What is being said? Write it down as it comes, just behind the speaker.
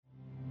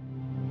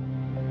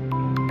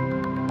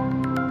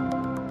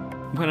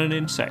When an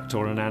insect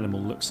or an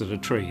animal looks at a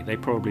tree, they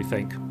probably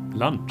think,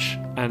 lunch.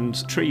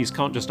 And trees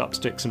can't just up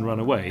sticks and run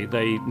away,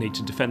 they need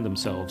to defend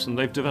themselves, and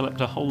they've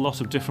developed a whole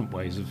lot of different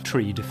ways of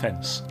tree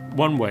defence.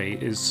 One way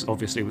is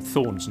obviously with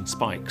thorns and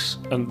spikes,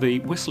 and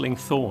the whistling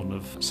thorn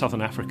of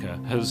southern Africa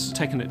has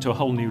taken it to a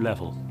whole new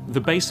level. The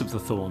base of the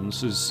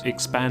thorns is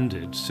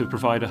expanded to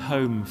provide a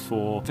home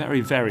for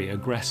very, very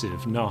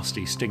aggressive,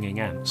 nasty, stinging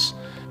ants.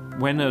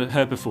 When a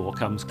herbivore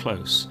comes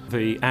close,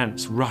 the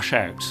ants rush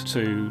out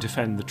to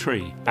defend the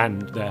tree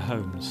and their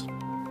homes.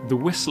 The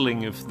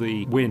whistling of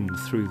the wind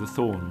through the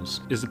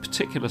thorns is a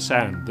particular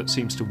sound that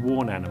seems to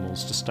warn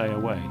animals to stay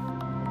away.